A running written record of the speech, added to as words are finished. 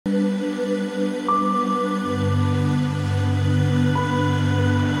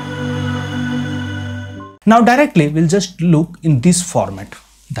Now directly we'll just look in this format.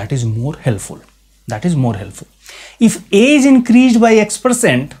 That is more helpful. If A is increased by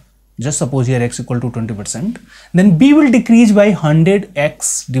X%, just suppose here X equal to 20%, then B will decrease by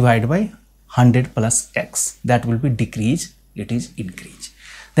 100X divided by 100 plus X. That will be decrease, it is increase.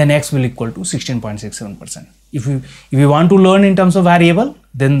 Then X will equal to 16.67%. If you want to learn in terms of variable,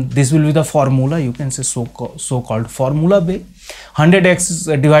 then this will be the formula. You can say so-called formula by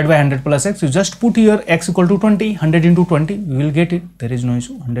 100x divided by 100 plus x. You just put here x equal to 20, 100 into 20, we will get it. There is no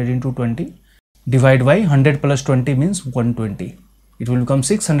issue. 100 into 20 divided by 100 plus 20 means 120. It will become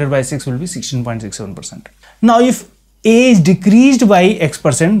 600 by 6 will be 16.67%. Now if A is decreased by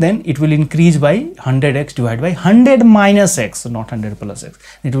x%, then it will increase by 100x divided by 100 minus x, not 100 plus x.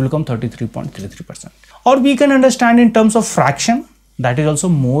 It will become 33.33%. Or we can understand in terms of fraction. That is also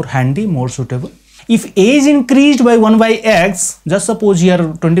more handy, more suitable. If A is increased by 1 by x, just suppose here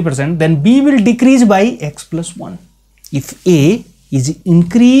 20%, then B will decrease by x plus 1. If A is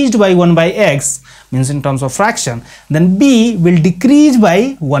increased by 1 by x, means in terms of fraction, then B will decrease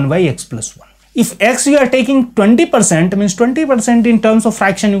by 1 by x plus 1. If x you are taking 20%, means 20% in terms of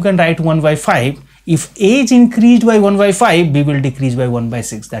fraction you can write 1 by 5. If A is increased by 1 by 5, B will decrease by 1 by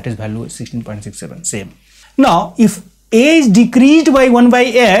 6. That is value is 16.67, same. Now, if A is decreased by 1 by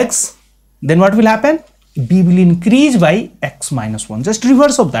x, then what will happen? B will increase by x minus 1. Just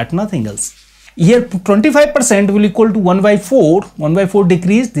reverse of that, nothing else. Here 25% will equal to 1 by 4. 1 by 4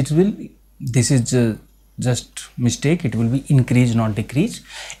 decrease, this is just mistake, it will be increase, not decrease.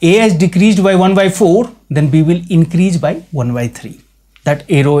 A has decreased by 1 by 4, then B will increase by 1 by 3. That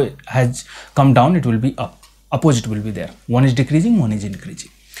arrow has come down, it will be up. Opposite will be there. One is decreasing, one is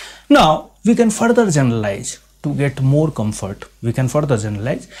increasing. Now we can further generalize to get more comfort. We can further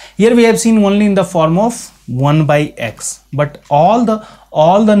generalize. Here we have seen only in the form of 1 by x, but all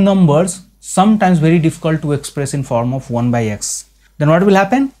the numbers sometimes very difficult to express in form of 1 by x. Then what will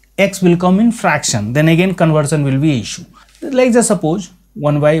happen? X will come in fraction, then again conversion will be issue. Like just suppose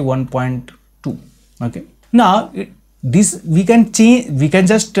 1 by 1.2. okay, now this we can change, we can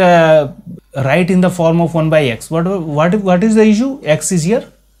just write in the form of 1 by x. What is the issue? X is here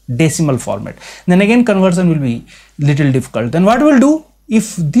decimal format, then again conversion will be little difficult. Then what we'll do,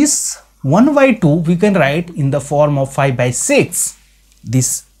 if this 1 by 2 we can write in the form of 5 by 6,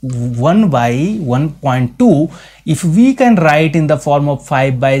 this 1 by 1.2 if we can write in the form of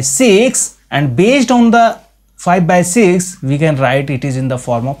 5 by 6, and based on the 5 by 6 we can write it is in the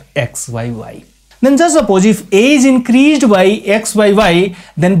form of x by y. Then just suppose if A is increased by x by y,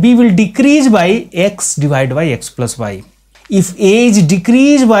 then B will decrease by x divided by x plus y. If A is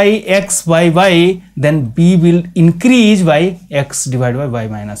decreased by x by y, then B will increase by x divided by y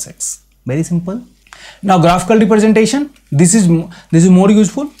minus x. Very simple. Now graphical representation, this is more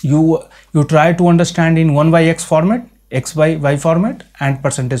useful. You try to understand in 1 by x format, x by y format, and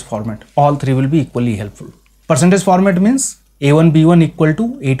percentage format. All three will be equally helpful. Percentage format means a1 b1 equal to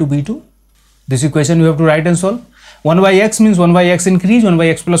a2 b2. This equation you have to write and solve. 1 by x means 1 by x increase, 1 by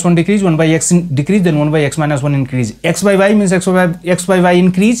x plus 1 decrease, 1 by x decrease, then 1 by x minus 1 increase. X by y means x by y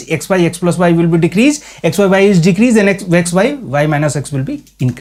increase, x by x plus y will be decrease, x by y is decrease, then x by y minus x will be increase.